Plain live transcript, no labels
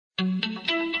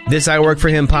This I Work For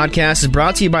Him podcast is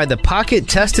brought to you by the Pocket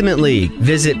Testament League.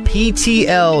 Visit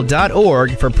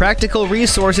PTL.org for practical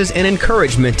resources and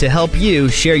encouragement to help you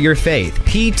share your faith.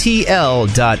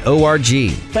 PTL.org.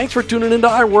 Thanks for tuning into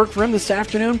I Work For Him this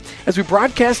afternoon as we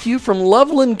broadcast to you from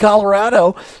Loveland,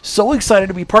 Colorado. So excited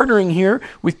to be partnering here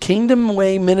with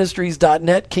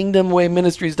KingdomWayMinistries.net,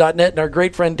 KingdomWayMinistries.net, and our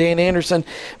great friend Dan Anderson.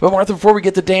 But Martha, before we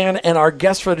get to Dan and our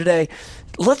guest for today,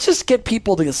 let's just get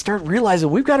people to start realizing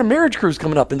we've got a marriage cruise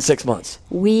coming up in 6 months.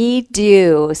 We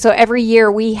do. So every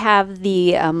year we have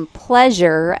the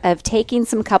pleasure of taking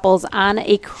some couples on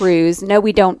a cruise. No,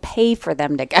 we don't pay for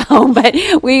them to go, but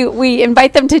we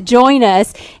invite them to join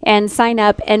us and sign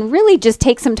up and really just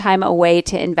take some time away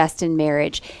to invest in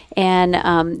marriage.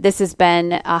 And this has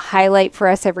been a highlight for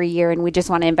us every year, and we just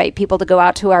want to invite people to go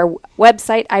out to our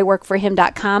website,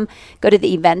 iworkforhim.com, go to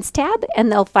the events tab,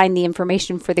 and they'll find the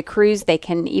information for the cruise. They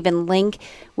can even link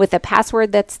with a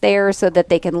password that's there so that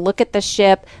they can look at the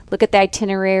ship, look at the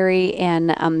itinerary,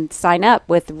 and sign up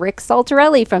with Rick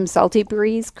Saltarelli from Salty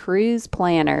Breeze Cruise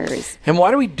Planners. And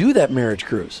why do we do that marriage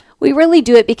cruise? We really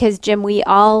do it because, Jim, we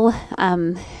all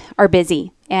are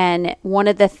busy. And one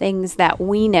of the things that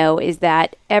we know is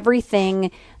that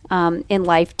everything in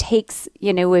life takes,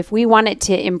 if we want it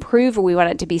to improve or we want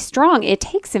it to be strong, it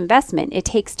takes investment. It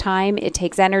takes time. It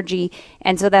takes energy.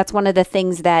 And so that's one of the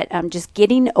things that just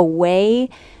getting away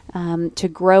to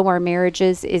grow our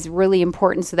marriages is really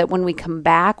important so that when we come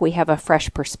back, we have a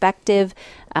fresh perspective.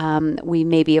 We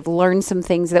maybe have learned some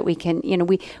things that we can,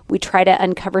 we try to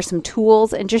uncover some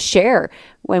tools and just share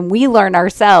when we learn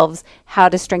ourselves how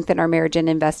to strengthen our marriage and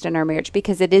invest in our marriage,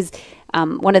 because it is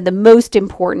one of the most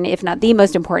important, if not the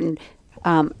most important,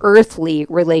 earthly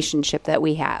relationship that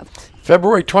we have.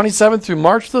 February 27th through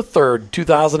March the 3rd,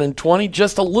 2020,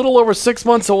 just a little over 6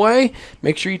 months away.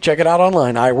 Make sure you check it out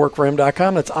online,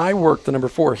 iworkforhim.com. That's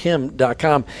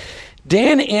iwork4him.com.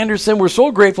 Dan Anderson, we're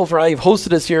so grateful for how you've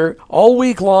hosted us here all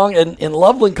week long in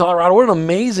Loveland, Colorado. What an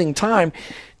amazing time.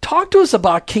 Talk to us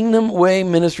about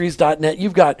KingdomWayMinistries.net.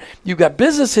 You've got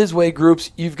Business His Way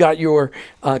groups. You've got your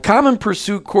Common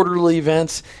Pursuit quarterly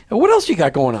events. And what else you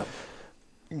got going on?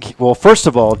 Well, first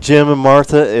of all, Jim and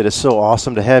Martha, it is so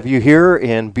awesome to have you here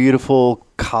in beautiful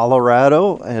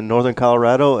Colorado and northern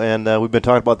Colorado, and we've been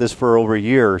talking about this for over a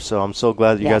year, so I'm so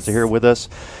glad that you guys are here with us.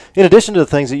 In addition to the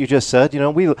things that you just said,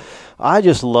 I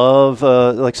just love,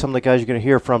 like some of the guys you're going to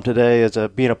hear from today, as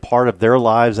being a part of their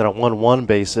lives on a one-on-one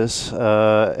basis,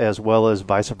 as well as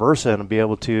vice versa, and be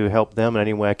able to help them in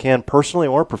any way I can, personally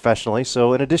or professionally.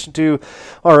 So in addition to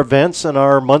our events and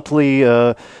our monthly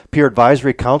peer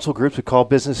advisory council groups we call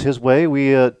Business His Way,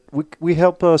 we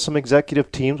help some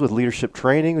executive teams with leadership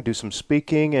training. We do some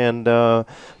speaking and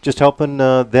just helping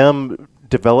them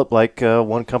develop, like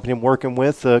one company I'm working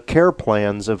with, care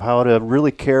plans of how to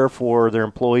really care for their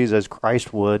employees as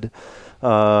Christ would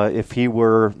if he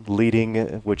were leading,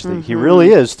 which he really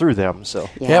is through them. So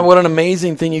yeah, what an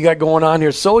amazing thing you got going on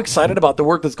here. So excited about the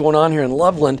work that's going on here in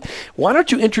Loveland. Why don't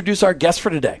you introduce our guest for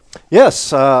today?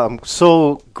 Yes, I'm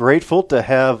so grateful to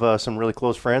have some really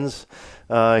close friends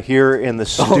here in the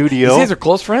studio. These guys are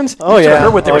close friends? Oh, I yeah.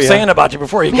 heard what they were saying about you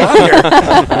before you got here.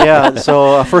 Yeah,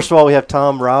 so first of all, we have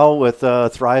Tom Rao with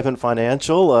Thrivent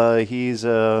Financial. He's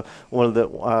one of the,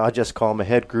 I just call him a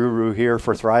head guru here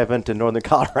for Thrivent in northern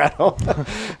Colorado.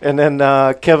 And then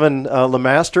Kevin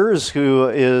Lemasters, who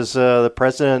is the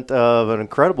president of an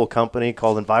incredible company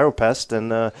called EnviroPest,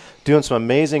 and doing some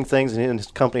amazing things in his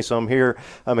company. So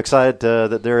I'm excited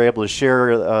that they're able to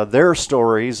share their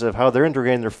stories of how they're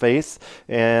integrating their faith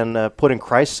and putting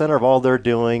Christ center of all they're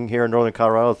doing here in northern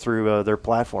Colorado through their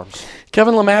platforms.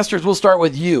 Kevin Lemasters, we'll start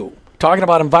with you, talking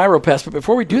about EnviroPest. But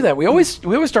before we do that, we always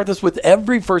start this with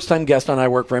every first-time guest on I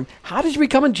Work For Him. How did you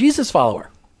become a Jesus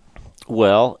follower?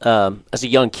 Well, as a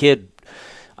young kid,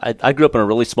 I grew up in a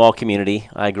really small community.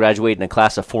 I graduated in a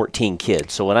class of 14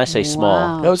 kids. So when I say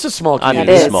small, no, it's a small I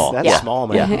community. mean, it's small. That's small,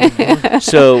 man. Yeah.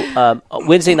 So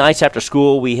Wednesday nights after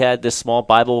school, we had this small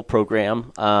Bible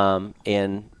program,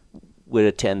 and would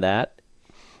attend that.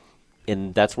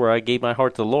 And that's where I gave my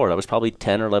heart to the Lord. I was probably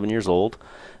 10 or 11 years old.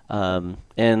 And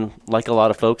like a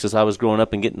lot of folks, as I was growing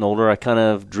up and getting older, I kind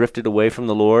of drifted away from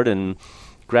the Lord and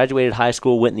graduated high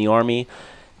school, went in the Army,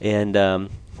 and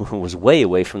was way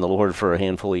away from the Lord for a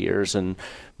handful of years. And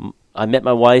I met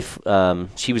my wife.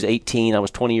 She was 18. I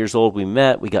was 20 years old. We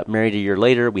met. We got married a year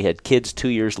later. We had kids 2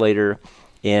 years later.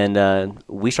 And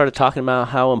we started talking about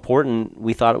how important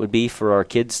we thought it would be for our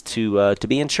kids to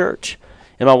be in church.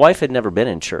 And my wife had never been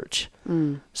in church.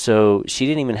 So she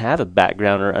didn't even have a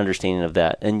background or understanding of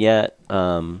that. And yet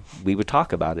we would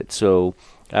talk about it. So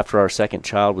after our second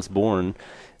child was born,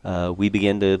 we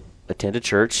began to attended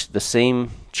church, the same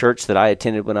church that I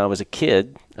attended when I was a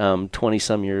kid,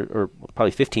 20-some years, or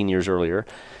probably 15 years earlier.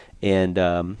 And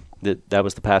that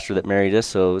was the pastor that married us,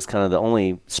 so it was kind of the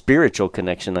only spiritual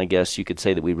connection, I guess you could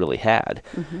say, that we really had.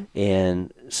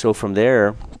 And so from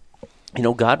there,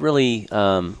 God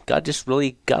just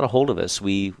really got a hold of us.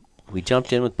 We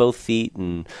jumped in with both feet,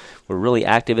 and were really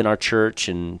active in our church.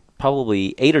 And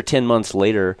probably 8 or 10 months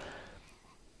later,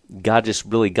 God just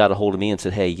really got a hold of me and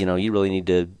said, hey, you really need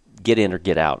to get in or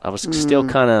get out. I was still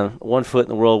kind of one foot in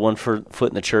the world, one foot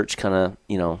in the church, kind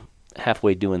of,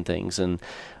 halfway doing things. And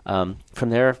from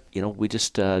there, we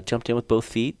just jumped in with both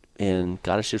feet, and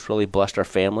God has just really blessed our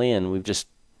family, and we've just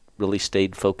really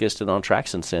stayed focused and on track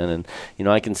since then. And,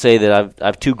 I can say that I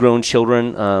have 2 grown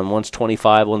children. One's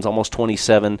 25, one's almost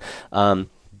 27.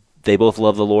 They both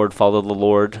love the Lord, follow the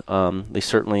Lord. They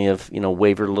certainly have,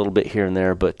 wavered a little bit here and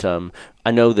there, but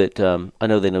I know that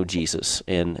they know Jesus,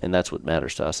 and that's what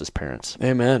matters to us as parents.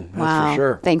 Amen. That's Wow. for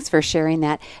sure. Thanks for sharing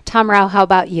that. Tom Rao, how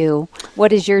about you?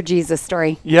 What is your Jesus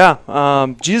story? Yeah,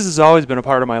 Jesus has always been a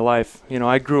part of my life.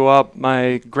 I grew up,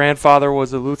 my grandfather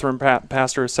was a Lutheran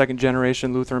pastor, a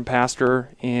second-generation Lutheran pastor,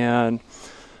 and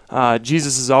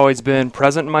Jesus has always been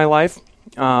present in my life.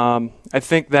 I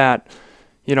think that,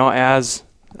 as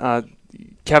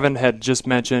Kevin had just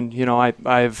mentioned,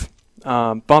 I've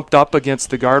bumped up against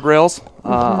the guardrails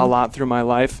a lot through my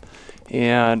life,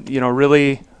 and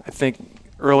really, I think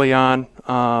early on,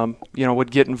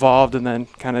 would get involved and then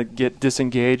kind of get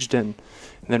disengaged, and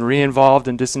then re-involved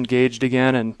and disengaged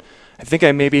again. And I think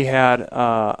I maybe had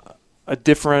a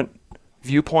different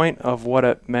viewpoint of what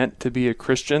it meant to be a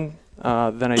Christian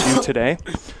than I do today.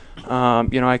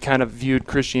 I kind of viewed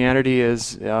Christianity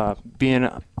as being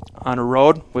on a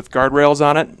road with guardrails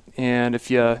on it, and if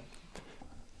you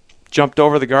jumped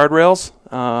over the guardrails,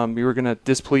 you were going to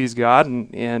displease God,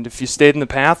 and if you stayed in the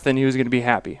path, then he was going to be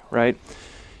happy, right?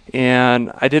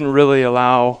 And I didn't really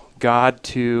allow God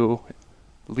to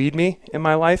lead me in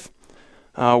my life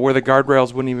where the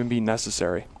guardrails wouldn't even be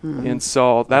necessary. And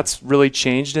so that's really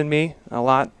changed in me a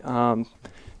lot,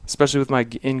 especially with my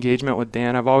engagement with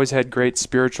Dan. I've always had great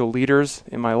spiritual leaders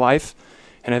in my life,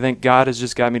 and I think God has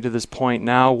just got me to this point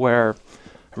now where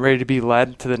I'm ready to be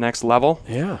led to the next level.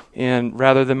 Yeah. And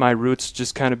rather than my roots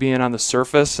just kind of being on the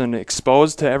surface and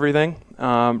exposed to everything,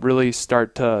 really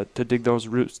start to dig those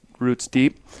roots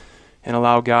deep and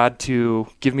allow God to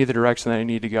give me the direction that I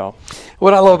need to go.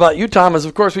 What I love about you, Tom, is,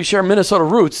 of course, we share Minnesota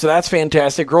roots, so that's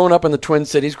fantastic. Growing up in the Twin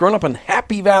Cities, growing up in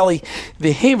Happy Valley,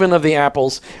 the haven of the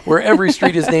apples, where every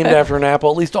street is named after an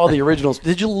apple, at least all the originals.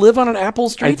 Did you live on an apple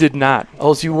street? I did not.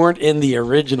 Oh, so you weren't in the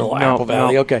original No, Apple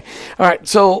Valley. no. Okay. All right.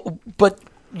 So, but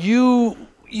you're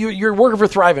working for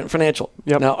Thrivent Financial.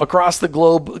 Yep. Now, across the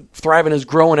globe, Thrivent is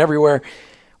growing everywhere.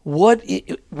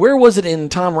 Where was it in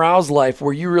Tom Rao's life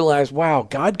where you realized, wow,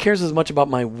 God cares as much about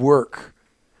my work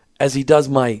as he does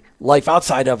my life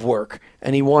outside of work,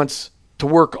 and he wants to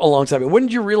work alongside me? When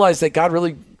did you realize that God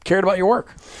really cared about your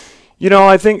work?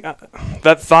 I think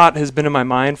that thought has been in my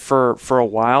mind for a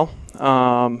while.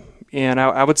 And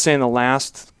I would say in the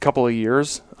last couple of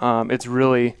years, it's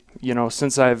really,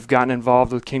 since I've gotten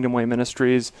involved with Kingdom Way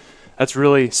Ministries, that's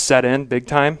really set in big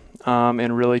time,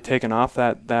 and really taken off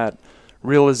that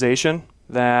realization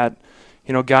that,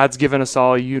 God's given us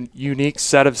all a unique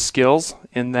set of skills,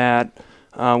 in that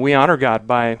we honor God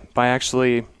by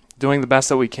actually doing the best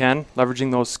that we can,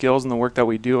 leveraging those skills in the work that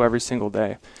we do every single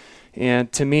day.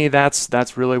 And to me,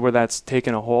 that's really where that's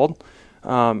taken a hold,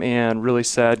 and really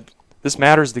said, this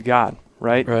matters to God,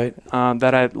 right? Right.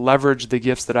 That I leverage the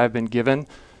gifts that I've been given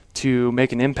to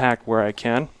make an impact where I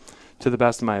can, to the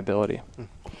best of my ability.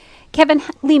 Kevin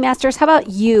Lee Masters, how about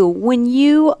you? When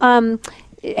you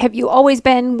have you always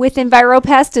been with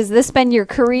EnviroPest? Has this been your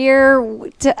career?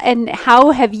 And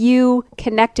how have you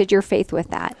connected your faith with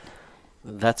that?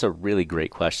 That's a really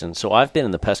great question. So I've been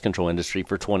in the pest control industry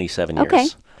for 27 Okay.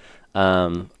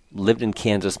 years. Lived in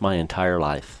Kansas my entire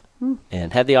life,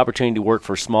 and had the opportunity to work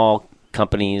for small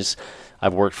companies.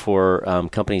 I've worked for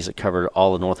companies that covered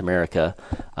all of North America.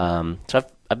 So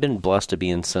I've been blessed to be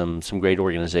in some great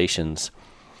organizations.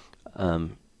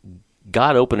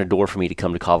 God opened a door for me to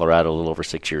come to Colorado a little over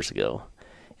 6 years ago.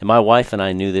 And my wife and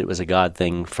I knew that it was a God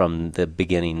thing from the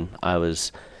beginning. I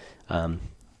was a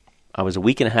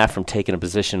week and a half from taking a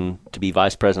position to be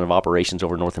vice president of operations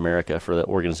over North America for the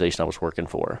organization I was working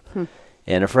for.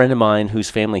 And a friend of mine whose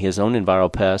family has owned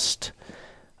EnviroPest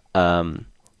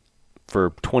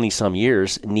for 20-some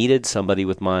years needed somebody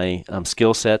with my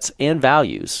skill sets and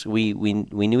values. We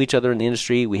knew each other in the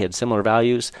industry. We had similar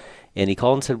values. And he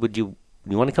called and said, would you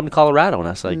you want to come to Colorado? And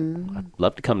I was like, I'd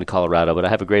love to come to Colorado, but I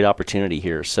have a great opportunity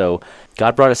here. So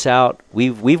God brought us out.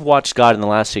 We've watched God in the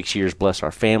last 6 years bless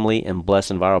our family and bless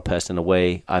EnviroPest in a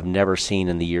way I've never seen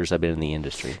in the years I've been in the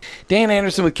industry. Dan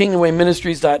Anderson with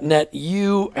KingdomWayMinistries.net.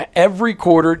 You, every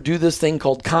quarter, do this thing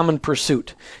called Common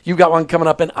Pursuit. You've got one coming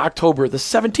up in October the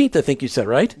 17th, I think you said,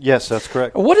 right? Yes, that's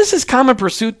correct. What is this Common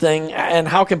Pursuit thing, and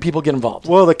how can people get involved?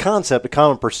 Well, the concept of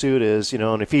common pursuit is,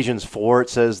 in Ephesians 4, it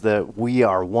says that we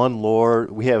are one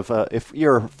Lord. We have, if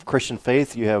you're a Christian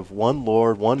faith, you have one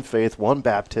Lord, one faith, one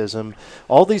baptism,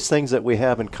 all these things that we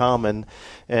have in common.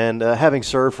 And having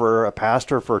served for a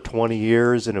pastor for 20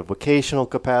 years in a vocational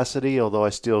capacity, although I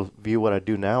still view what I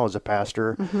do now as a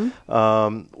pastor,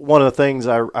 one of the things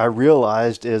I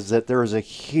realized is that there is a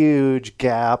huge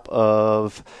gap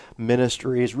of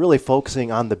ministries really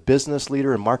focusing on the business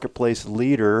leader and marketplace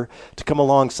leader to come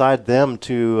alongside them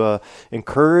to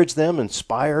encourage them,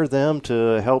 inspire them,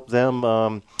 to help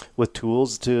them with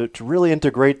tools to really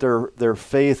integrate their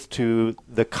faith to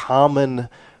the common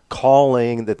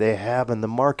calling that they have in the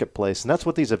marketplace. And that's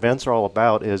what these events are all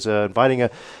about, is inviting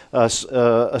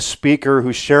a speaker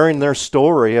who's sharing their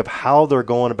story of how they're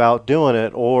going about doing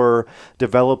it, or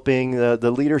developing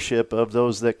the leadership of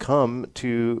those that come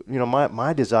to,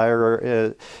 my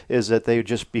desire is that they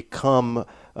just become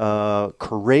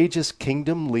courageous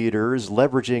kingdom leaders,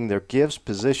 leveraging their gifts,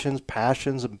 positions,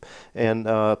 passions, and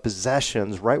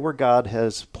possessions right where God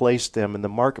has placed them in the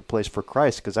marketplace for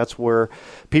Christ, because that's where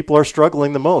people are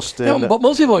struggling the most. No, but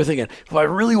most people are thinking, if I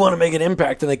really want to make an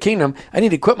impact in the kingdom, I need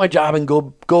to quit my job and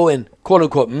go in, quote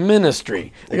unquote,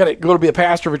 ministry. I got to go to be a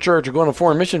pastor of a church or go on a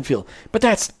foreign mission field. But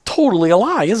that's totally a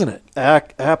lie, isn't it?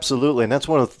 Absolutely. And that's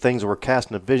one of the things that we're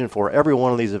casting a vision for every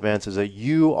one of these events, is that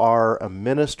you are a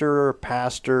minister,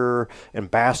 pastor,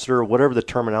 ambassador, whatever the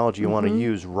terminology you want to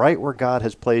use, right where God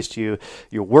has placed you.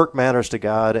 Your work matters to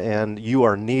God, and you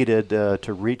are needed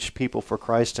to reach people for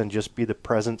Christ and just be the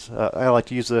presence. I like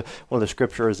to use one of the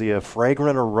scriptures, the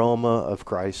fragrant aroma of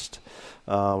Christ.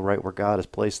 Right where God has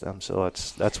placed them. So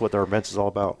that's what our events is all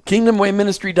about.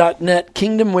 KingdomWayMinistry.net,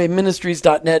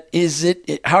 KingdomWayMinistries.net.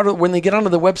 When they get onto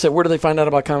the website, where do they find out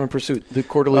about Common Pursuit, the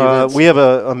quarterly events? We have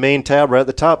a main tab right at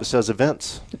the top that says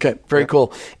events. Okay, very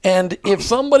cool. And if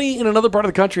somebody in another part of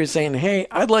the country is saying, hey,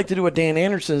 I'd like to do what Dan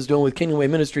Anderson is doing with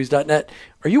KingdomWayMinistries.net,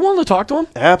 are you willing to talk to him?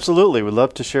 Absolutely. We'd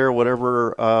love to share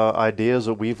whatever ideas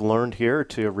that we've learned here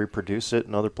to reproduce it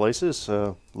in other places.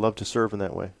 Love to serve in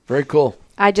that way. Very cool.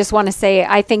 I just want to say,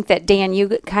 I think that, Dan, you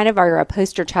kind of are a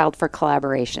poster child for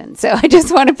collaboration. So I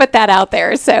just want to put that out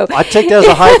there. So I take that as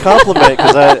a high compliment,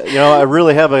 because I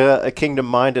really have a kingdom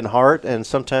mind and heart, and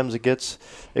sometimes it gets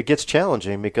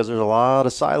challenging because there's a lot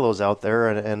of silos out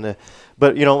there.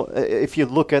 But if you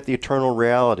look at the eternal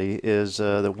reality, is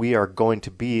that we are going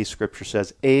to be, Scripture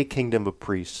says, a kingdom of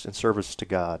priests in service to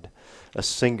God, a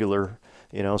singular.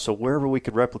 So wherever we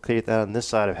could replicate that on this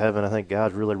side of heaven, I think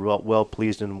God's really well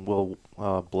pleased and will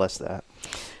bless that.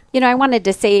 I wanted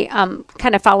to say,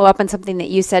 kind of follow up on something that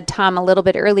you said, Tom, a little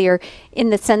bit earlier,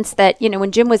 in the sense that,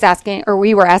 when Jim was asking, or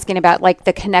we were asking about like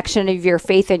the connection of your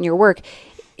faith and your work,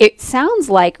 it sounds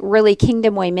like really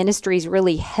Kingdom Way Ministries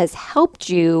really has helped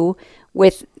you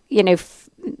with,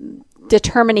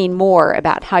 determining more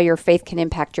about how your faith can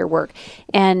impact your work,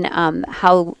 and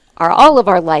how all of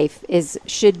our life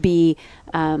should be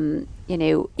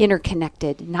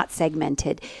interconnected, not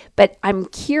segmented. But I'm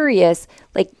curious,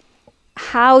 like,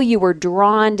 how you were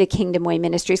drawn to Kingdom Way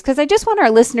Ministries, because I just want our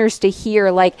listeners to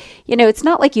hear, like, it's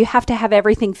not like you have to have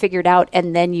everything figured out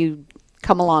and then you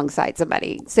come alongside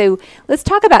somebody. So let's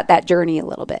talk about that journey a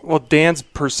little bit. Well, Dan's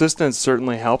persistence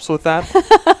certainly helps with that.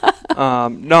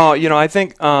 I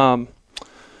think,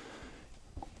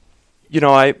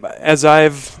 as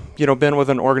I've been with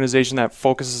an organization that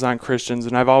focuses on Christians,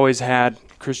 and I've always had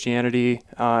Christianity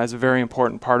as a very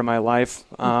important part of my life.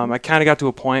 I kind of got to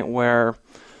a point where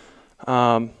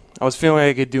I was feeling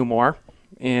like I could do more,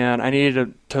 and I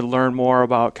needed to learn more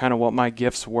about kind of what my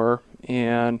gifts were,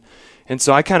 and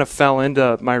so I kind of fell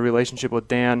into my relationship with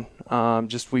Dan.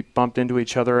 We bumped into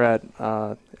each other at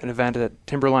an event at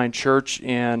Timberline Church,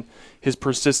 and his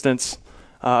persistence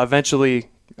eventually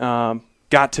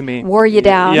got to me. Wore you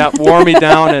down. Yeah, wore me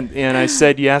down, and I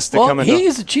said yes to come in. Well,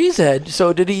 he's a cheesehead,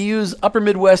 so did he use Upper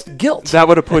Midwest guilt? That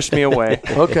would have pushed me away.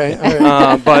 Okay. All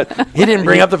right. But he didn't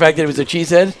bring up the fact that he was a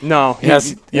cheesehead? No.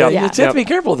 Yes. You have to be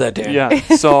careful with that, Dan. Yeah,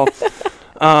 so...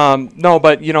 no,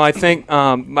 but I think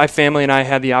my family and I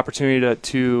had the opportunity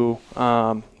to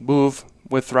move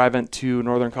with Thrivent to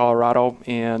Northern Colorado,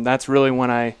 and that's really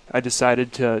when I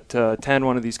decided to attend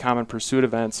one of these Common Pursuit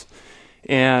events.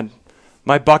 And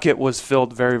my bucket was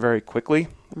filled very, very quickly,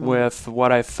 with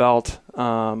what I felt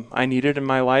I needed in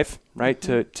my life, right,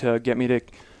 to get me to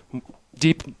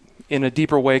in a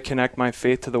deeper way connect my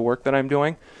faith to the work that I'm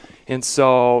doing. And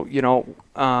so,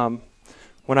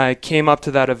 when I came up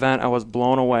to that event, I was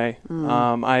blown away.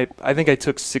 I think I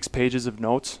took 6 pages of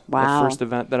notes the first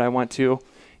event that I went to,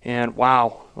 and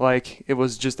it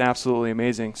was just absolutely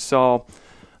amazing. So,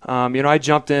 I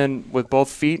jumped in with both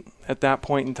feet at that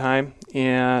point in time,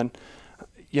 and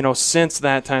since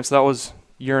that time, so that was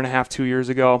a year and a half, 2 years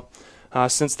ago.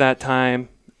 Since that time,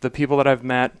 the people that I've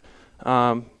met,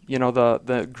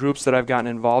 the groups that I've gotten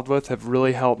involved with have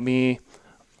really helped me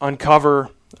uncover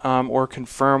or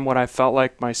confirm what I felt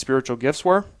like my spiritual gifts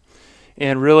were,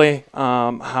 and really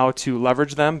how to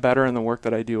leverage them better in the work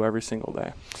that I do every single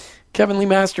day. Kevin Lee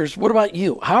Masters, what about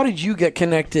you? How did you get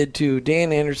connected to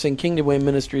Dan Anderson,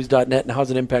 KingdomWayMinistries.net, and how's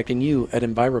it impacting you at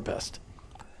EnviroPest?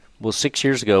 Well, 6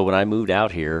 years ago when I moved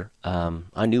out here,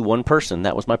 I knew one person.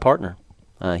 That was my partner.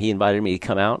 He invited me to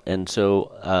come out, and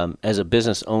so as a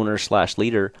business owner /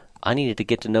 leader, I needed to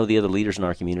get to know the other leaders in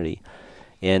our community.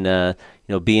 And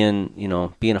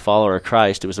being a follower of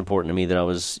Christ, it was important to me that I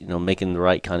was making the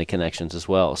right kind of connections as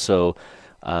well. So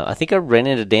I think I ran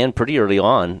into Dan pretty early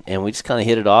on, and we just kind of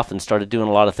hit it off and started doing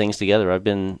a lot of things together. I've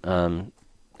been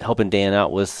helping Dan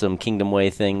out with some Kingdom Way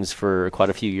things for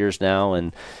quite a few years now,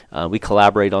 and we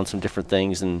collaborate on some different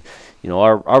things. And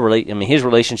his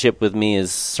relationship with me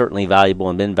is certainly valuable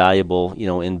and been valuable,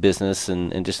 in business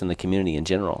and just in the community in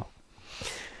general.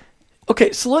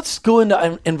 Okay, so let's go into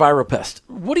EnviroPest.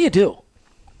 What do you do?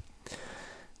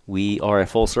 We are a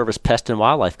full-service pest and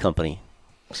wildlife company.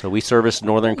 So we service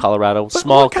northern Colorado,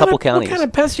 couple counties. What kind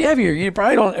of pests do you have here? You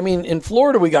probably don't. I mean, in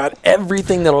Florida, we got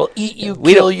everything that'll eat you,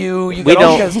 kill you. You got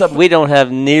all kinds of stuff. We don't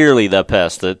have nearly the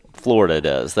pests that Florida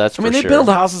does. That's for sure. They build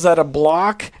houses out of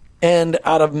block and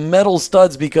out of metal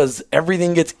studs because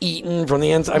everything gets eaten from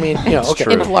the inside. I mean,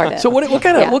 okay. In Florida. So what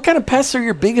kind of pests are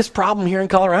your biggest problem here in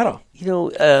Colorado?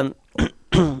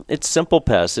 It's simple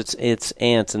pests. It's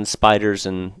ants and spiders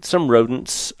and some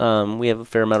rodents. We have a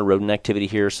fair amount of rodent activity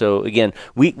here. So again,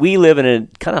 we live in a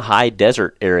kind of high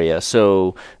desert area.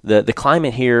 So the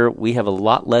climate here, we have a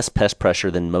lot less pest pressure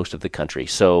than most of the country.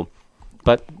 So,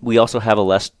 but we also have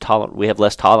less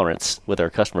tolerance with our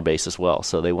customer base as well.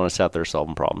 So they want us out there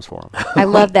solving problems for them. I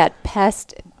love that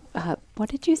pest. What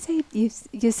did you say? You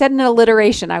said an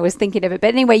alliteration. I was thinking of it. But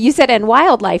anyway, you said and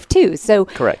wildlife too. So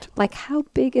correct. Like how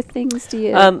big of things do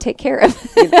you take care of?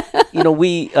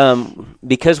 We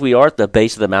because we are at the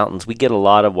base of the mountains, we get a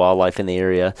lot of wildlife in the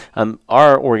area.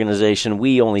 Our organization,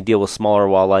 we only deal with smaller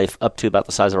wildlife up to about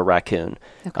the size of a raccoon.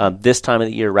 Okay. This time of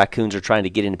the year, raccoons are trying to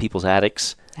get into people's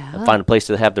attics. Find a place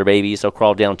to have their babies. They'll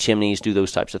crawl down chimneys, do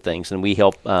those types of things, and we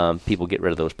help people get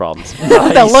rid of those problems.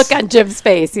 Nice. The look on Jim's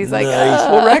face, he's like, nice.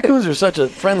 Well, raccoons are such a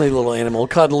friendly little animal,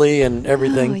 cuddly and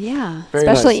everything. Oh, yeah. Very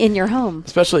especially nice. In your home.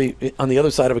 Especially on the other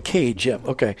side of a cage, yeah.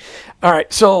 Okay. All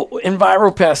right, so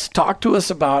EnviroPest, talk to us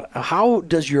about how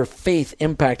does your faith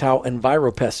impact how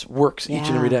EnviroPest works each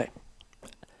and every day?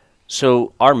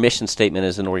 So our mission statement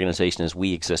as an organization is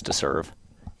we exist to serve.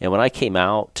 And when I came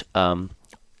out,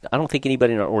 I don't think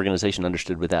anybody in our organization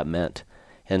understood what that meant.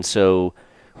 And so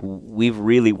we've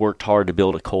really worked hard to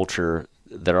build a culture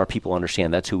that our people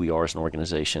understand that's who we are as an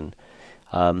organization.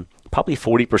 Probably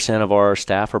 40% of our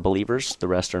staff are believers. The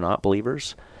rest are not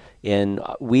believers. And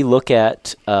we look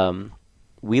at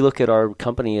our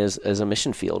company as a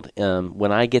mission field.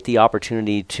 When I get the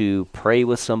opportunity to pray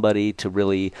with somebody, to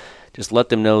really just let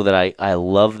them know that I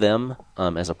love them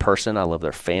as a person, I love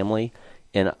their family,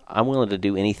 and I'm willing to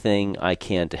do anything I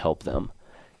can to help them.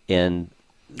 And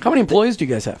how many employees do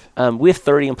you guys have? We have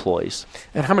 30 employees.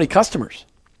 And how many customers?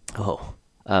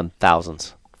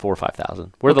 Thousands, 4,000 or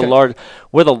 5,000.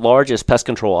 We're the largest pest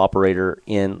control operator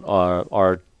in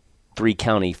our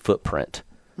 3-county footprint.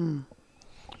 Mm.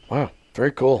 Wow,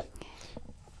 very cool.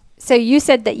 So you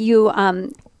said that you're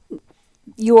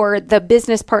the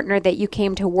business partner that you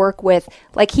came to work with,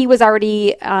 like he was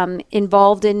already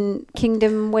involved in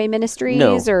Kingdom Way Ministries?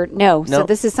 No. So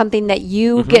this is something that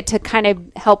you get to kind of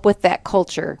help with that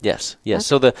culture. Yes. Okay.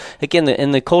 So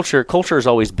the culture has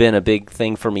always been a big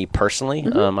thing for me personally.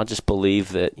 I just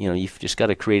believe that you've just got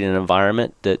to create an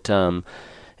environment that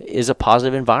is a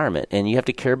positive environment, and you have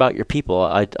to care about your people.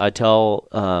 I tell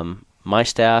my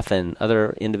staff and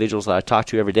other individuals that I talk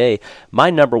to every day, my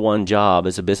number one job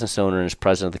as a business owner and as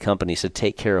president of the company is to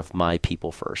take care of my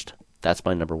people first. That's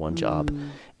my number one job.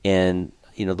 And,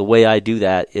 the way I do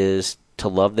that is to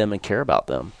love them and care about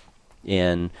them.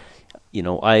 And,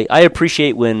 I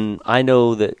appreciate when I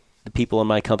know that the people in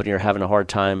my company are having a hard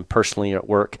time personally at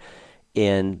work,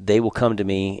 and they will come to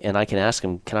me, and I can ask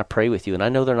them, can I pray with you? And I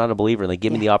know they're not a believer, and they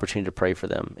give me the opportunity to pray for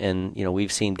them. And,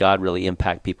 we've seen God really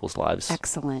impact people's lives.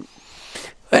 Excellent.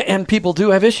 And people do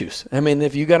have issues. I mean,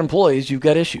 if you've got employees, you've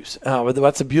got issues.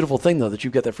 That's a beautiful thing, though, that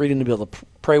you've got the freedom to be able to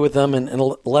pray with them and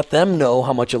let them know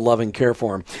how much you love and care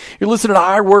for them. You're listening to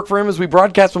I Work for Him as we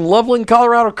broadcast from Loveland,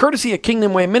 Colorado, courtesy of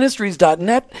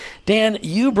KingdomWayMinistries.net. Dan,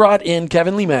 you brought in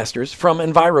Kevin Lee Masters from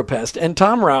EnviroPest and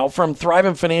Tom Rao from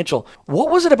Thrivent Financial.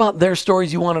 What was it about their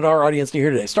stories you wanted our audience to hear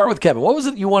today? Start with Kevin. What was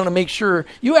it you wanted to make sure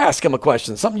you ask him a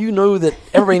question, something you know that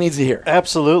everybody needs to hear?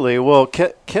 Absolutely. Well,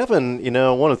 Kevin,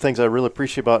 one of the things I really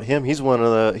appreciate about him,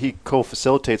 he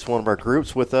co-facilitates one of our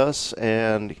groups with us,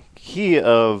 and he,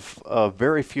 of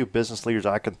very few business leaders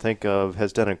I can think of,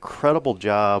 has done an incredible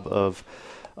job of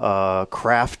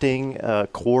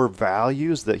crafting core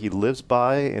values that he lives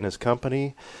by in his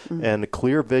company, and a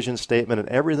clear vision statement, and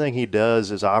everything he does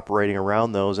is operating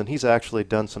around those. And he's actually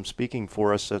done some speaking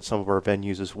for us at some of our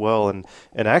venues as well, and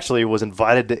actually was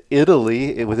invited to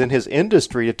Italy within his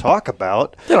industry to talk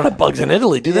about. They don't have bugs in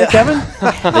Italy, do they, Kevin?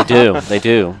 They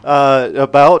do.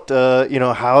 About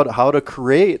how to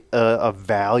create a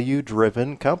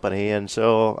value-driven company. And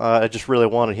so I just really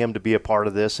wanted him to be a part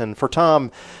of this. And for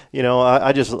Tom,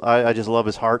 I just love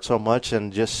his heart so much,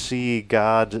 and just see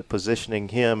God positioning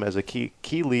him as a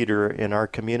key leader in our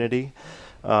community,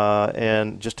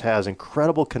 and just has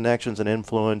incredible connections and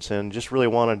influence, and just really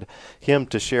wanted him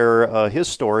to share his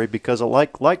story, because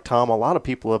like Tom, a lot of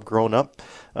people have grown up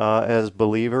as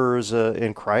believers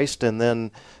in Christ, and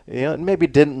then maybe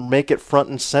didn't make it front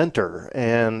and center,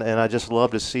 and I just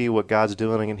love to see what God's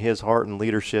doing in his heart and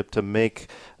leadership to make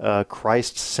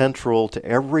Christ central to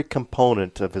every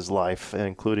component of his life,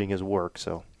 including his work.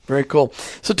 So very cool.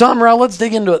 So Tom Rao, let's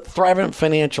dig into it. Thrivent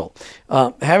Financial.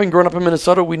 Having grown up in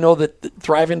Minnesota, we know that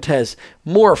Thrivent has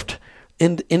morphed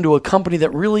into a company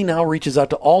that really now reaches out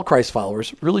to all Christ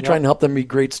followers, really trying to help them be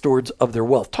great stewards of their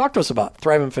wealth. Talk to us about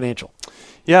Thrivent Financial.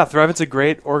 Yeah, Thrivent's a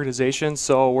great organization.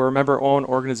 So we're a member-owned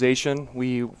organization.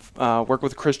 We work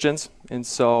with Christians, and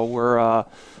so we're a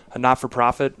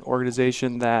not-for-profit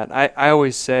organization that I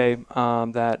always say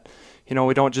that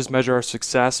we don't just measure our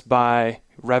success by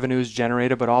revenues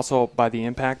generated, but also by the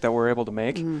impact that we're able to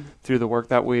make through the work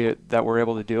that we're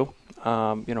able to do.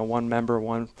 One member,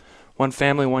 one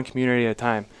family, one community at a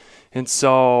time. And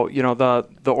so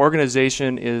the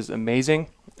organization is amazing.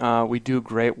 We do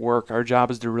great work. Our job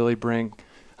is to really bring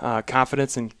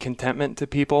confidence and contentment to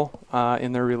people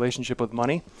in their relationship with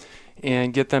money,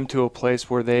 and get them to a place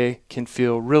where they can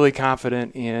feel really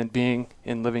confident in being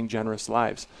and living generous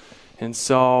lives. And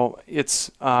so it's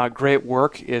great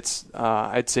work. It's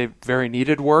I'd say very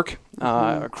needed work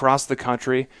across the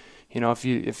country.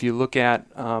 If you look at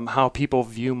how people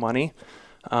view money,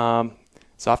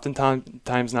 it's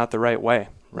oftentimes not the right way,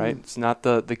 right? It's not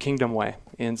the kingdom way.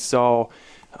 And so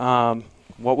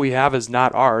what we have is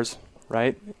not ours,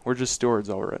 right? We're just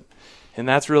stewards over it. And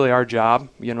that's really our job.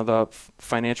 The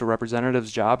financial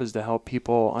representative's job is to help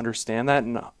people understand that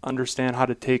and understand how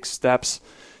to take steps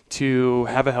to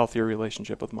have a healthier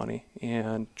relationship with money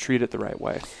and treat it the right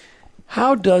way.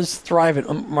 How does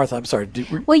Thrivent, Martha, I'm sorry.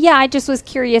 Well, yeah, I just was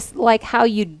curious, how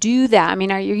you do that. I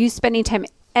mean, are you spending time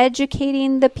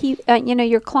educating the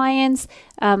your clients?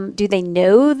 Do they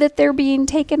know that they're being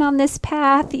taken on this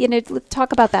path? Let's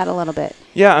talk about that a little bit.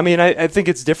 Yeah, I mean, I think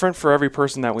it's different for every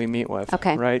person that we meet with.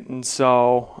 Okay. Right. And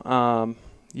so,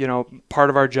 part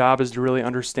of our job is to really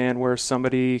understand where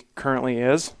somebody currently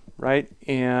is, right?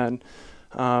 And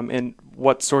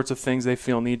what sorts of things they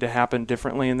feel need to happen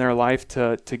differently in their life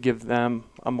to give them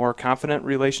a more confident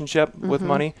relationship with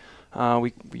money.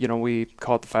 We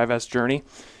call it the 5S journey.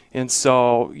 And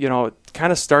so, it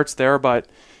kind of starts there, but,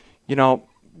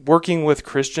 working with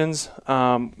Christians,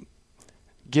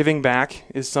 giving back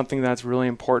is something that's really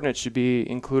important. It should be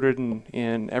included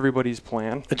in everybody's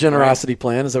plan. A generosity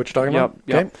plan, is that what you're talking about?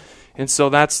 Yep. Okay. And so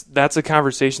that's a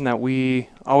conversation that we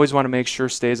always want to make sure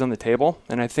stays on the table.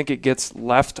 And I think it gets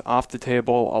left off the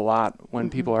table a lot when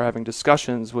people are having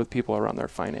discussions with people around their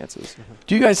finances.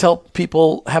 Do you guys help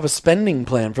people have a spending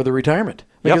plan for their retirement?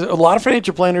 Because a lot of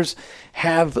financial planners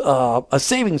have a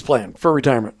savings plan for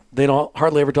retirement. They don't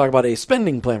hardly ever talk about a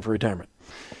spending plan for retirement.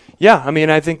 Yeah, I mean,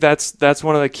 I think that's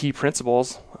one of the key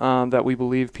principles that we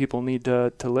believe people need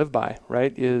to live by,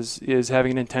 right, is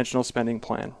having an intentional spending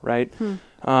plan, right?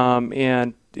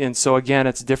 And so, again,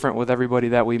 it's different with everybody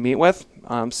that we meet with.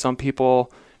 Some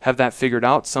people have that figured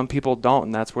out. Some people don't,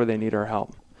 and that's where they need our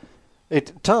help. Hey,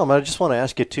 Tom, I just want to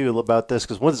ask you, too, about this,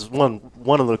 because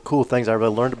one of the cool things I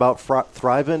really learned about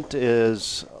Thrivent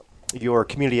is your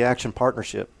community action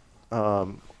partnership.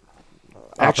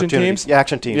 Action opportunities. teams? Yeah,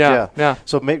 action teams. Yeah, yeah.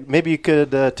 So maybe you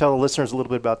could tell the listeners a little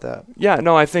bit about that. Yeah,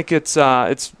 no, I think it's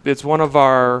one of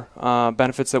our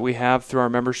benefits that we have through our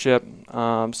membership.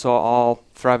 So all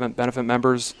Thrivent benefit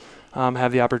members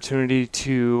have the opportunity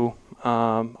to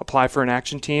apply for an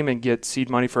action team and get seed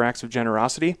money for acts of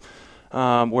generosity,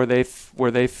 where they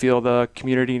feel the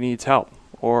community needs help,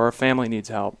 or a family needs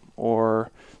help,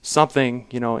 or something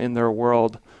in their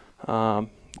world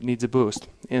needs a boost.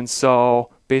 And so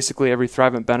basically every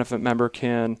Thrivent benefit member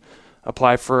can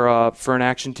apply for an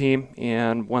action team,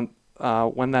 and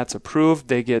when that's approved,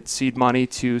 they get seed money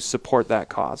to support that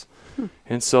cause.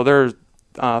 And so there's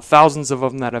thousands of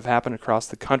them that have happened across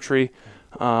the country,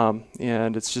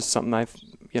 and it's just something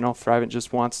Thrivent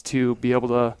just wants to be able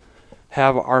to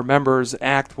have our members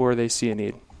act where they see a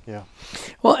need. Yeah.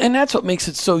 Well, and that's what makes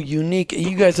it so unique.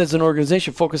 You guys as an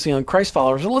organization focusing on Christ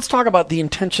followers. So let's talk about the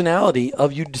intentionality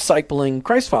of you discipling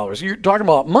Christ followers. You're talking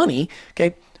about money,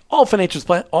 okay? All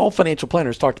financial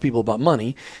planners talk to people about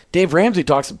money. Dave Ramsey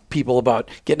talks to people about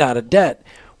getting out of debt.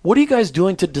 What are you guys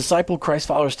doing to disciple Christ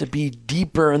followers to be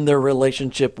deeper in their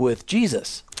relationship with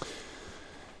Jesus?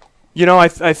 I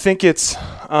think it's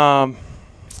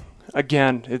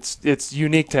again, it's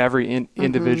unique to every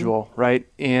individual, right?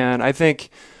 And I think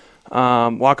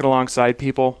walking alongside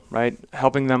people, right,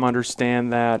 helping them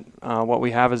understand that what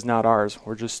we have is not ours.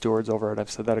 We're just stewards over it.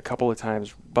 I've said that a couple of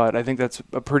times, but I think that's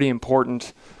a pretty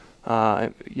important,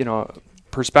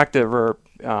 perspective or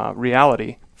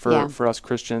reality for us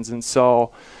Christians. And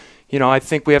so, I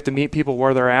think we have to meet people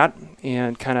where they're at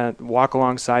and kind of walk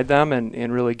alongside them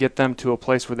and really get them to a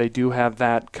place where they do have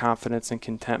that confidence and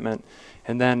contentment,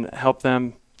 and then help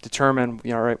them determine,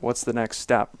 right, what's the next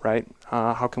step, right?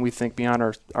 How can we think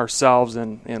beyond ourselves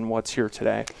and what's here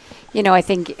today? I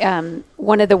think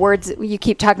one of the words, you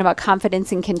keep talking about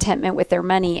confidence and contentment with their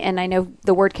money, and I know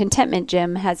the word contentment,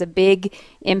 Jim, has a big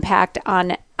impact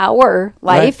on our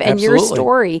life and absolutely. your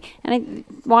story. And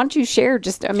why don't you share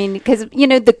because,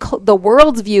 the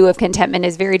world's view of contentment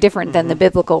is very different than the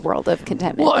biblical world of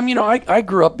contentment. Well, I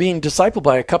grew up being discipled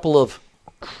by a couple of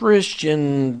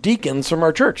Christian deacons from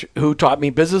our church who taught me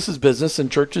business is business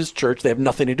and church is church. They have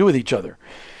nothing to do with each other.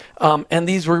 And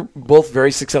these were both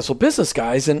very successful business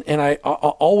guys. And I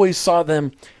always saw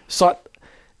them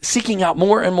seeking out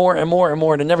more and more and more and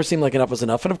more. And it never seemed like enough was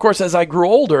enough. And of course, as I grew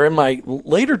older in my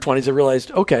later 20s, I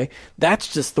realized, okay,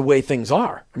 that's just the way things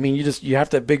are. I mean, you have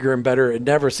to have bigger and better. It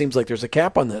never seems like there's a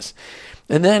cap on this.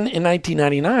 And then in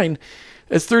 1999,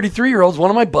 as 33-year-olds,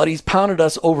 one of my buddies pounded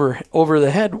us over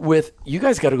the head with, you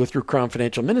guys got to go through Crown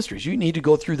Financial Ministries. You need to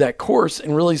go through that course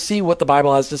and really see what the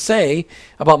Bible has to say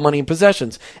about money and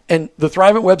possessions. And the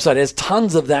Thrivent website has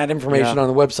tons of that information on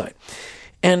the website.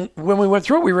 And when we went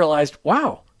through it, we realized,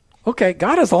 wow, okay,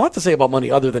 God has a lot to say about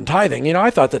money other than tithing.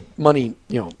 I thought that money,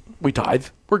 we tithe,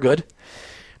 we're good.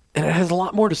 And it has a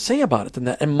lot more to say about it than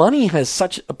that. And money has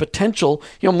such a potential.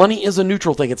 Money is a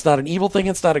neutral thing. It's not an evil thing.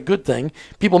 It's not a good thing.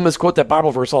 People misquote that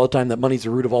Bible verse all the time that money's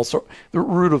the root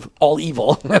of all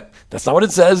evil. That's not what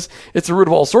it says. It's the root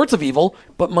of all sorts of evil,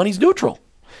 but money's neutral.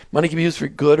 Money can be used for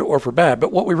good or for bad.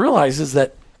 But what we realize is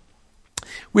that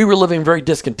we were living very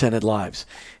discontented lives.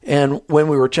 And when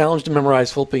we were challenged to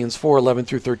memorize Philippians 4:11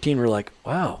 through 13, we're like,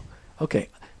 wow, okay,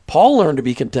 Paul learned to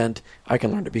be content. I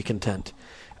can learn to be content.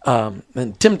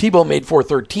 And Tim Tebow made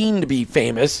 4:13 to be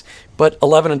famous, but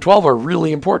 11 and 12 are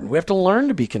really important. We have to learn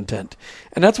to be content.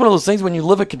 And that's one of those things, when you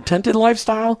live a contented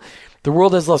lifestyle, the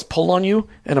world has less pull on you.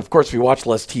 And of course, if you watch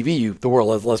less TV, the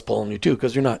world has less pull on you too,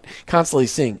 because you're not constantly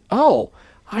seeing, oh,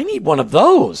 I need one of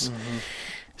those. Mm-hmm.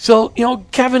 So,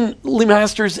 Kevin Lee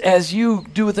Masters, as you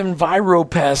do with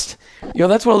EnviroPest,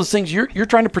 that's one of those things, you're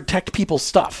trying to protect people's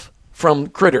stuff from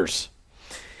critters.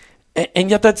 And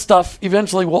yet that stuff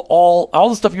eventually will all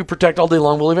the stuff you protect all day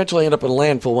long will eventually end up in a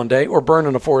landfill one day, or burn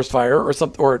in a forest fire, or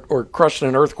something, or crushed in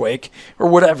an earthquake, or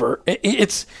whatever.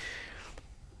 It's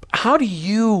how do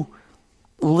you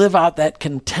live out that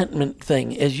contentment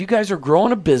thing as you guys are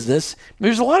growing a business?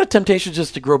 There's a lot of temptations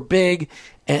just to grow big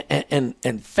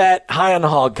and fat, high on the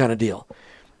hog kind of deal.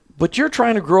 But you're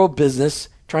trying to grow a business,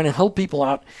 trying to help people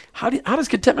out. How does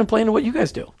contentment play into what you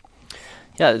guys do?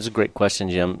 Yeah, it's a great question,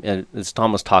 Jim. And as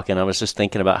Tom was talking, I was just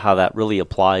thinking about how that really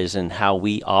applies and how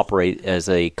we operate as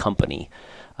a company.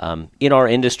 In our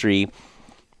industry,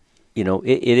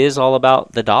 it is all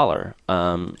about the dollar.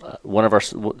 One of our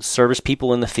service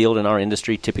people in the field in our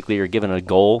industry typically are given a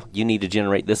goal. You need to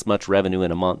generate this much revenue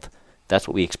in a month. That's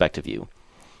what we expect of you.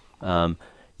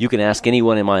 You can ask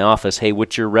anyone in my office, hey,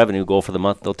 what's your revenue goal for the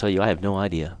month? They'll tell you, I have no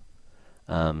idea.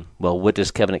 Well, what does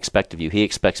Kevin expect of you? He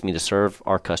expects me to serve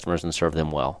our customers and serve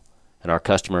them well. And our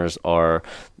customers are,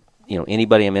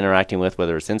 anybody I'm interacting with,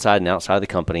 whether it's inside and outside of the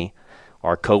company,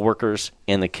 our coworkers,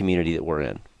 and the community that we're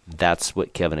in. That's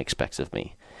what Kevin expects of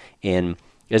me. And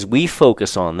as we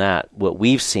focus on that, what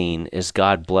we've seen is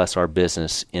God bless our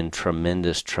business in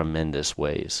tremendous, tremendous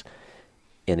ways.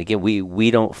 And again,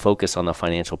 we don't focus on the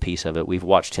financial piece of it. We've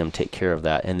watched him take care of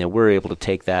that. And then we're able to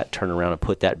take that, turn around, and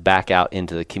put that back out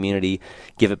into the community,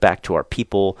 give it back to our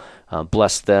people,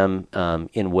 bless them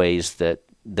in ways that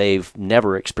they've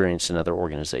never experienced in other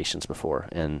organizations before.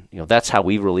 And that's how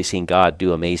we've really seen God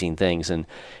do amazing things. And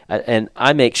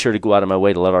I make sure to go out of my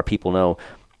way to let our people know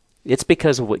it's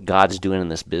because of what God's doing in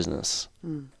this business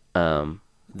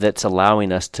that's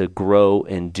allowing us to grow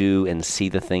and do and see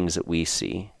the things that we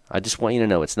see. I just want you to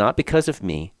know it's not because of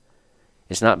me.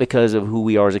 It's not because of who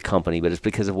we are as a company, but it's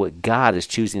because of what God is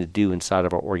choosing to do inside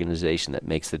of our organization that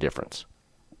makes the difference.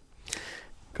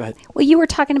 Go ahead. Well, you were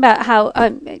talking about how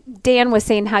Dan was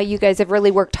saying how you guys have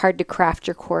really worked hard to craft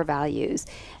your core values.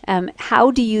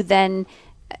 How do you then,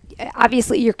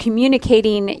 obviously you're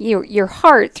communicating your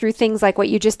heart through things like what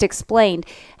you just explained.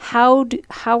 How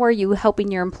are you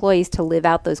helping your employees to live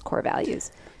out those core values?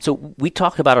 So we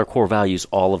talk about our core values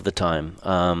all of the time.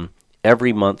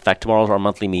 Every month, in fact, tomorrow's our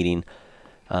monthly meeting.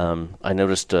 I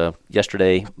noticed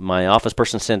yesterday my office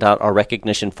person sent out our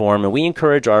recognition form, and we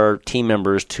encourage our team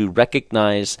members to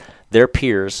recognize their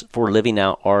peers for living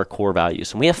out our core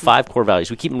values. And we have 5 core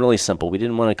values. We keep them really simple. We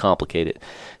didn't want to complicate it.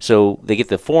 So they get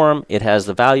the form. It has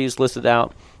the values listed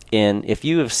out. And if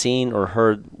you have seen or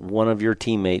heard one of your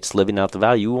teammates living out the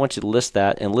value, we want you to list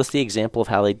that and list the example of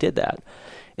how they did that.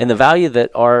 And the value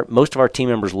that most of our team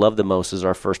members love the most is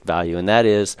our first value, and that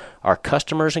is our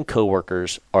customers and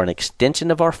coworkers are an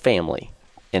extension of our family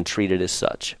and treated as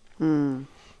such.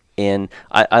 And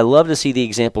I love to see the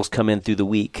examples come in through the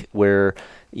week where,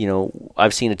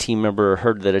 I've seen a team member,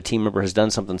 heard that a team member has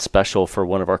done something special for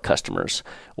one of our customers,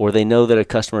 or they know that a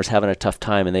customer is having a tough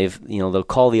time, and they'll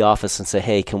call the office and say,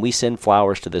 hey, can we send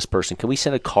flowers to this person? Can we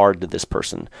send a card to this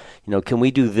person? Can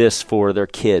we do this for their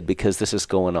kid because this is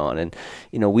going on? And,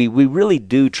 we really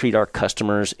do treat our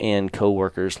customers and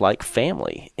coworkers like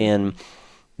family. And,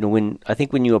 when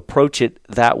you approach it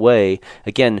that way,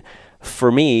 again,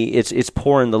 for me, it's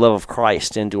pouring the love of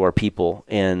Christ into our people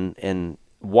and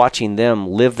watching them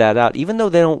live that out, even though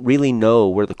they don't really know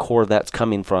where the core of that's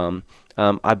coming from.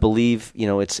 I believe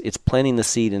it's planting the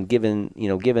seed and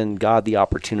giving God the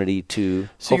opportunity to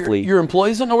hopefully. Your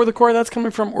employees don't know where the core of that's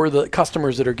coming from, or the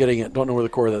customers that are getting it don't know where the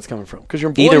core of that's coming from? Because your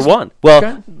employees, either one. Well,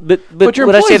 okay. but your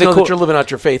when I employees say know that you're living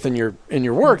out your faith in your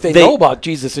work. They know about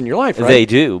Jesus in your life, right? They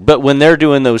do. But when they're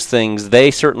doing those things, they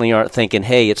certainly aren't thinking,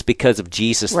 "Hey, it's because of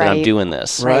Jesus that I'm doing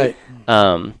this." Right.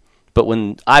 But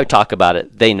when I talk about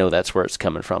it, they know that's where it's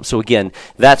coming from. So again,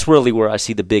 that's really where I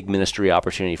see the big ministry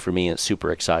opportunity for me, and it's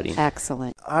super exciting.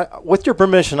 Excellent. With your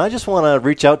permission, I just want to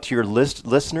reach out to your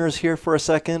listeners here for a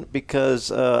second,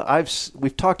 because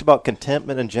we've talked about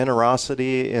contentment and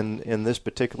generosity in this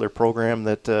particular program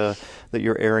that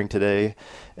you're airing today.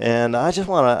 And I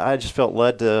just felt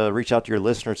led to reach out to your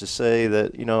listeners to say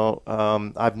that,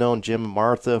 I've known Jim and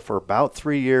Martha for about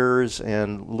 3 years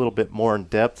and a little bit more in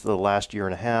depth the last year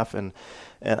and a half. And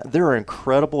they're an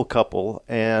incredible couple,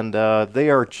 and they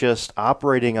are just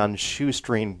operating on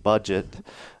shoestring budget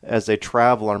as they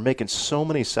travel and are making so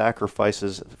many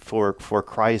sacrifices for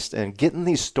Christ, and getting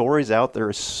these stories out there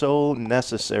is so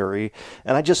necessary.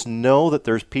 And I just know that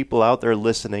there's people out there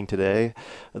listening today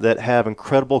that have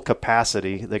incredible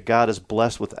capacity, that God has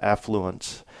blessed with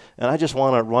affluence. And I just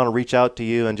want to reach out to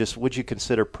you and just, would you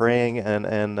consider praying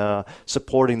and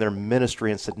supporting their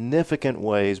ministry in significant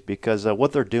ways, because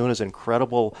what they're doing is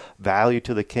incredible value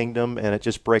to the kingdom, and it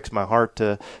just breaks my heart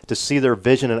to see their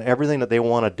vision and everything that they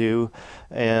want to do,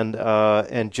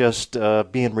 and just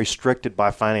being restricted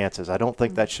by finances. I don't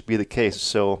think that should be the case.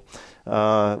 So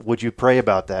would you pray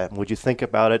about that? Would you think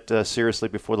about it seriously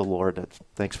before the Lord?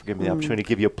 Thanks for giving me the opportunity to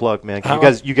give you a plug, man.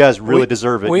 You guys really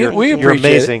deserve it. You're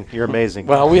amazing. You're amazing.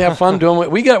 Well, we have fun doing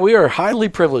what we are highly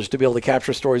privileged to be able to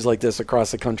capture stories like this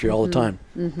across the country all the time.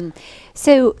 Mm-hmm.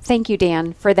 So thank you,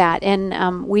 Dan, for that.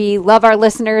 And we love our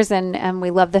listeners, and we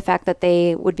love the fact that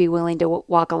they would be willing to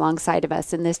walk alongside of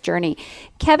us in this journey.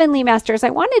 Kevin Lee Masters,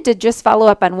 I wanted to just follow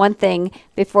up on one thing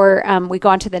before we go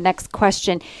on to the next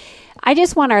question. I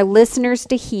just want our listeners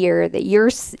to hear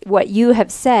that what you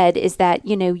have said is that,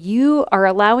 you are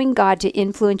allowing God to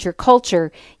influence your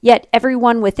culture, yet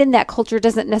everyone within that culture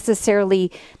doesn't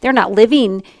necessarily, they're not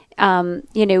living,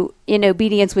 in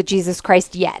obedience with Jesus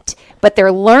Christ yet, but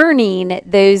they're learning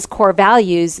those core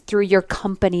values through your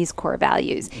company's core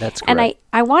values. That's correct. And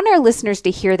I want our listeners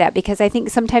to hear that, because I think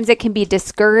sometimes it can be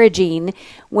discouraging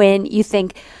when you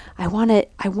think, I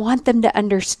want them to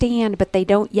understand, but they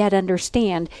don't yet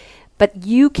understand. But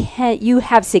you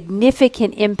have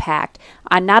significant impact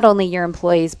on not only your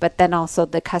employees, but then also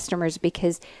the customers,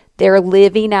 because they're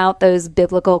living out those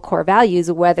biblical core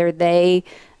values, whether they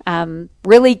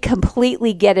really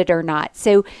completely get it or not.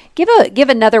 So give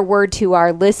another word to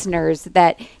our listeners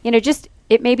that, just,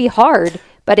 it may be hard,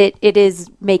 but it is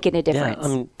making a difference.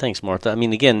 Yeah, thanks, Martha.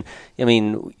 Again,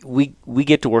 we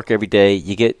get to work every day.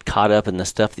 You get caught up in the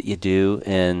stuff that you do,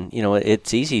 and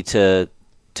it's easy to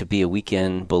be a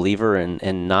weekend believer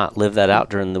and not live that out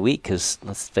during the week, because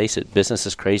let's face it, business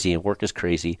is crazy and work is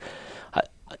crazy.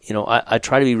 I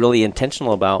try to be really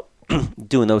intentional about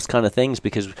doing those kind of things,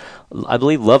 because I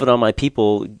believe loving on my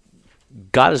people,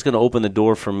 God is going to open the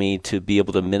door for me to be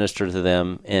able to minister to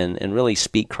them and really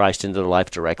speak Christ into their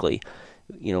life directly.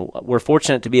 We're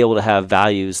fortunate to be able to have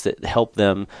values that help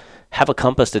them have a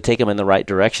compass to take them in the right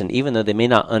direction, even though they may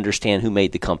not understand who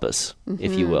made the compass,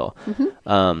 if you will.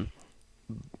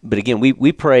 But again,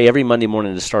 we pray every Monday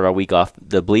morning to start our week off.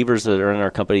 The believers that are in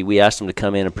our company, we ask them to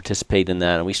come in and participate in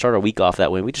that, and we start our week off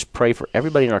that way. We just pray for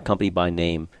everybody in our company by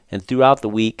name. And throughout the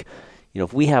week,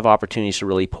 if we have opportunities to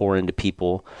really pour into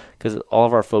people, because all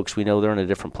of our folks, we know they're in a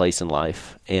different place in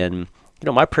life. And,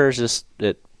 my prayer is just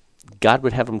that God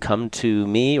would have them come to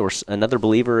me or another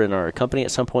believer in our company at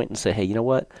some point and say, hey, you know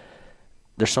what?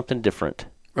 There's something different.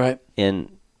 Right.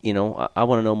 And I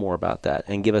want to know more about that,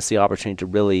 and give us the opportunity to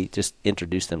really just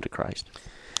introduce them to Christ.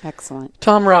 Excellent.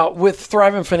 Tom Rauch, with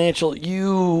Thrivent Financial,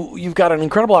 you've got an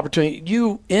incredible opportunity.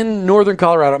 You in northern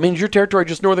Colorado. Is your territory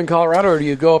just northern Colorado, or do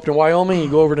you go up to Wyoming? You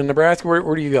go over to Nebraska?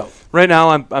 Where do you go? Right now,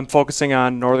 I'm focusing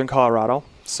on northern Colorado,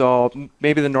 so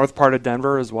maybe the north part of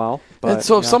Denver as well. But, and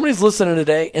so if somebody's listening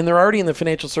today and they're already in the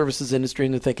financial services industry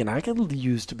and they're thinking, I could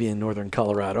use to be in northern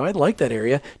Colorado, I'd like that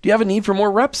area. Do you have a need for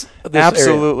more reps?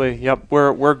 Absolutely. Area? Yep.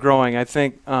 We're growing. I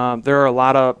think there are a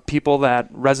lot of people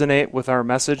that resonate with our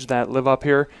message that live up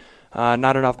here.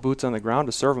 Not enough boots on the ground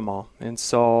to serve them all. And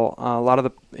so a lot of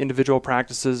the individual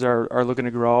practices are looking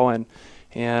to grow, and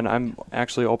I'm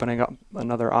actually opening up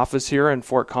another office here in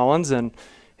Fort Collins, and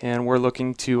we're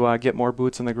looking to get more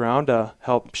boots on the ground to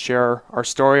help share our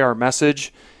story, our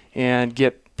message, and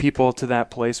get people to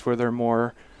that place where they're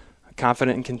more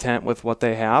confident and content with what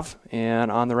they have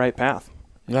and on the right path.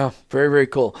 Yeah, very, very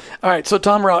cool. All right, so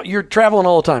Tom Rauch, you're traveling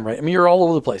all the time, right? You're all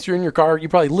over the place. You're in your car. You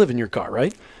probably live in your car,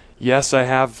 right? Yes, I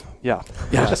have. Yeah.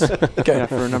 Yes. Okay. Yeah,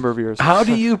 for a number of years. How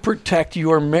do you protect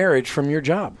your marriage from your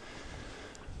job?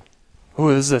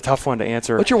 Ooh, this is a tough one to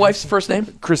answer. What's your wife's first name?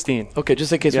 Christine. Okay,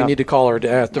 just in case we need to call her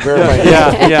to verify.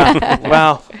 Yeah.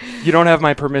 Well, you don't have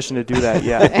my permission to do that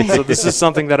yet. So this is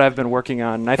something that I've been working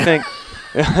on. And I think,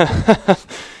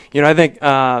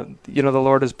 the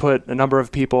Lord has put a number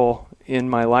of people in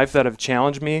my life that have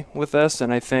challenged me with this.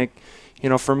 And I think,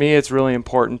 for me, it's really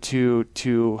important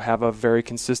to have a very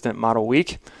consistent model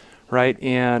week, right?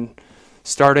 And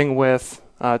starting with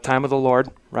time with the Lord,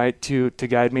 right, to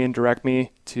guide me and direct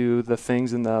me to the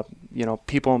things and the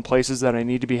people and places that I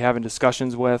need to be having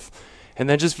discussions with, and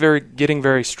then just getting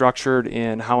very structured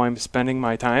in how I'm spending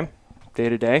my time day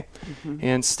to day,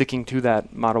 and sticking to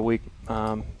that model week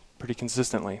pretty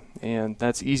consistently. And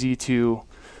that's easy to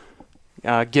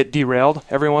get derailed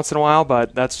every once in a while,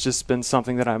 but that's just been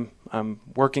something that I'm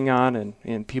working on,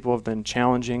 and people have been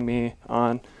challenging me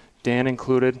on, Dan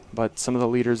included, but some of the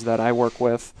leaders that I work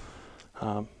with.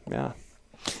 So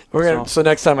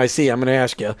next time I see you, I'm going to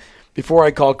ask you. Before I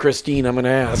call Christine, I'm going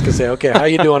to ask and say, okay, how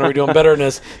you doing? Are we doing better in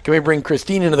this? Can we bring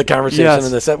Christine into the conversation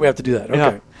in this? We have to do that.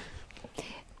 Okay. Yeah.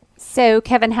 So,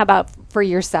 Kevin, how about for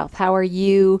yourself? How are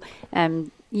you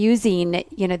using,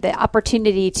 the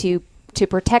opportunity to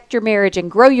protect your marriage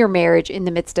and grow your marriage in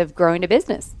the midst of growing a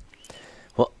business?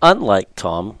 Well, unlike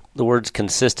Tom, the words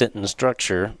consistent and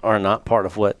structure are not part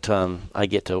of what I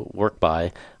get to work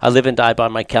by. I live and die by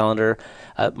my calendar.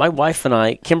 My wife and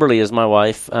I, Kimberly is my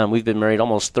wife, we've been married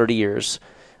almost 30 years.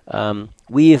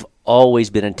 We've always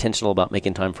been intentional about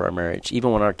making time for our marriage,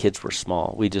 even when our kids were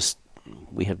small.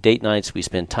 We have date nights, we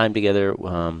spend time together.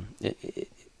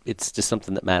 It's just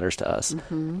something that matters to us.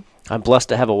 I'm blessed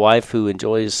to have a wife who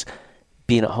enjoys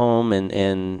being at home,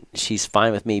 and she's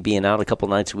fine with me being out a couple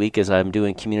nights a week as I'm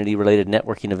doing community-related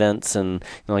networking events, and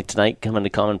like tonight coming to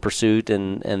Common Pursuit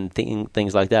and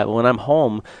things like that. But when I'm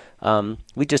home,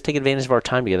 we just take advantage of our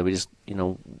time together. We just,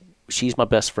 she's my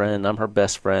best friend, I'm her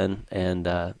best friend,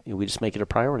 and we just make it a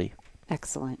priority.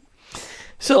 Excellent.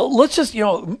 So let's just,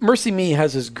 Mercy Me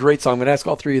has this great song. I'm going to ask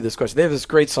all three of you this question. They have this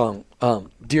great song,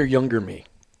 Dear Younger Me.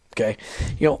 okay?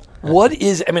 What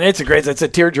is, I mean, it's a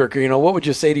tearjerker. What would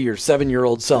you say to your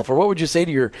 7-year-old self? Or what would you say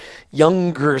to your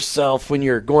younger self when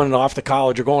you're going off to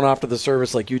college or going off to the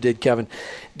service like you did, Kevin?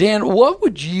 Dan, what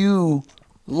would you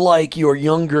like your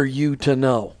younger you to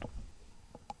know?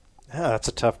 Yeah, that's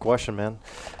a tough question, man.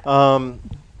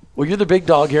 Well, you're the big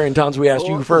dog here in town, so we asked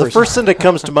you first. The first thing that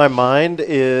comes to my mind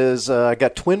is I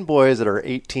got twin boys that are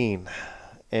 18.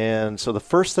 And so the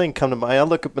first thing come to mind, I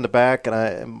look up in the back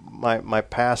and my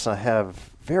past, and I have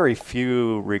very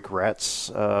few regrets.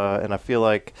 And I feel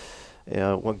like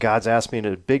when God's asked me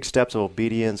to big steps of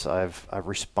obedience, I've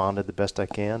responded the best I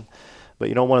can. But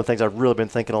one of the things I've really been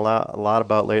thinking a lot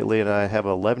about lately, and I have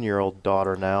an 11-year-old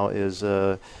daughter now, is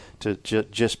to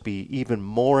just be even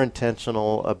more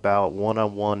intentional about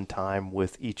one-on-one time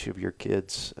with each of your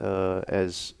kids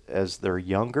as they're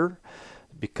younger.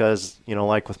 Because,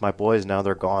 like with my boys now,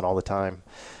 they're gone all the time.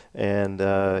 And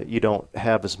you don't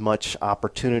have as much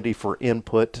opportunity for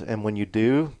input. And when you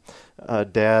do,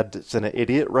 Dad's an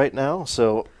idiot right now.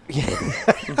 So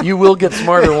you will get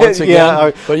smarter once again.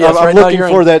 Yeah, but yes, I'm looking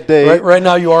for that day. Right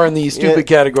now you are in the stupid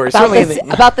category.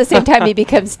 About the same time he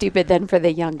becomes stupid then for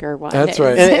the younger one. That's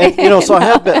right. And so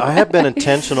I have been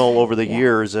intentional over the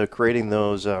years of creating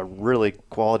those really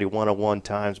quality one-on-one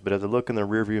times. But as I look in the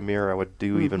rearview mirror, I would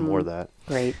do even more of that.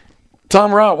 Great.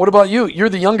 Tom Rao, what about you? You're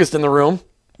the youngest in the room.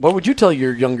 What would you tell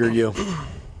your younger you?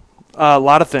 A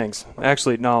lot of things.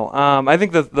 Actually, no. I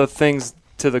think the things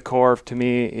to the core to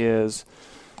me is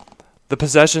the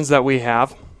possessions that we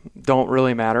have don't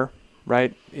really matter,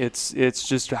 right? It's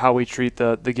just how we treat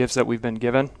the gifts that we've been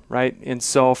given, right? And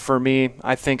so for me,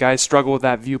 I think I struggled with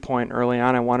that viewpoint early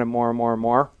on. I wanted more and more and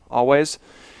more, always.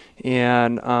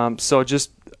 And so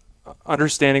just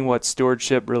understanding what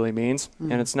stewardship really means.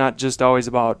 And it's not just always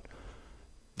about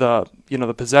the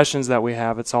possessions that we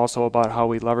have. It's also about how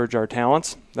we leverage our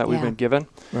talents that we've been given.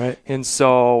 Right. And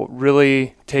so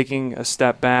really taking a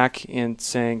step back and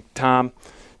saying, Tom,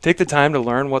 take the time to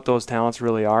learn what those talents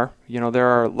really are. There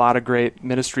are a lot of great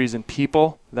ministries and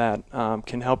people that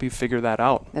can help you figure that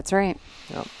out. That's right.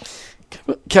 Yep.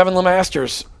 Kevin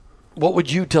LeMasters, what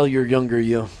would you tell your younger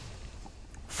you?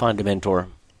 Find a mentor.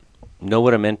 Know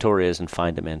what a mentor is and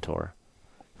find a mentor.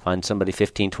 Find somebody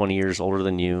 15, 20 years older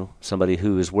than you, somebody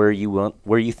who is where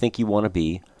you think you want to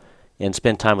be, and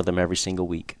spend time with them every single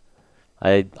week.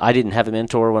 I didn't have a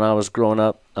mentor when I was growing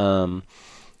up.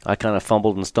 I kind of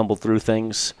fumbled and stumbled through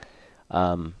things.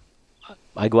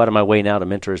 I go out of my way now to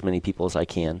mentor as many people as I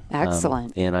can.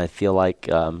 Excellent. And I feel like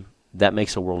that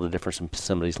makes a world of difference in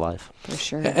somebody's life. For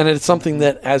sure. And it's something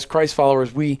that, as Christ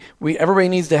followers, we everybody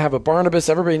needs to have a Barnabas,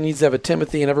 everybody needs to have a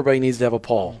Timothy, and everybody needs to have a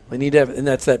Paul. They need to have, and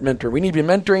that's that mentor. We need to be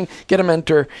mentoring, get a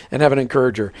mentor, and have an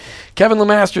encourager. Kevin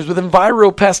LeMasters with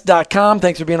EnviroPest.com.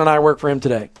 Thanks for being on I Work for Him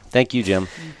today. Thank you, Jim.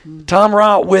 Mm-hmm. Tom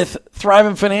Rao with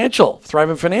Thrivent Financial,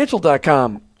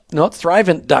 ThriventFinancial.com. No, it's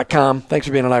Thrivent.com. Thanks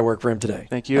for being on I Work for Him today.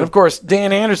 Thank you. And, of course,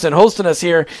 Dan Anderson hosting us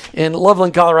here in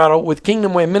Loveland, Colorado with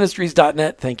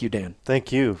KingdomWayMinistries.net. Thank you, Dan.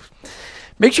 Thank you.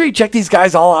 Make sure you check these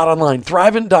guys all out online.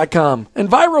 Thrivent.com,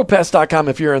 EnviroPest.com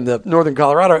if you're in the northern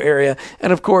Colorado area.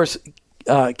 And, of course,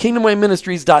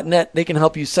 KingdomWayMinistries.net. They can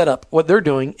help you set up what they're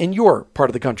doing in your part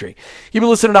of the country. You've been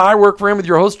listening to I Work for Him with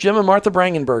your hosts, Jim and Martha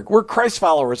Brangenberg. We're Christ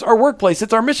followers. Our workplace,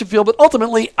 it's our mission field, but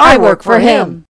ultimately, I work for Him.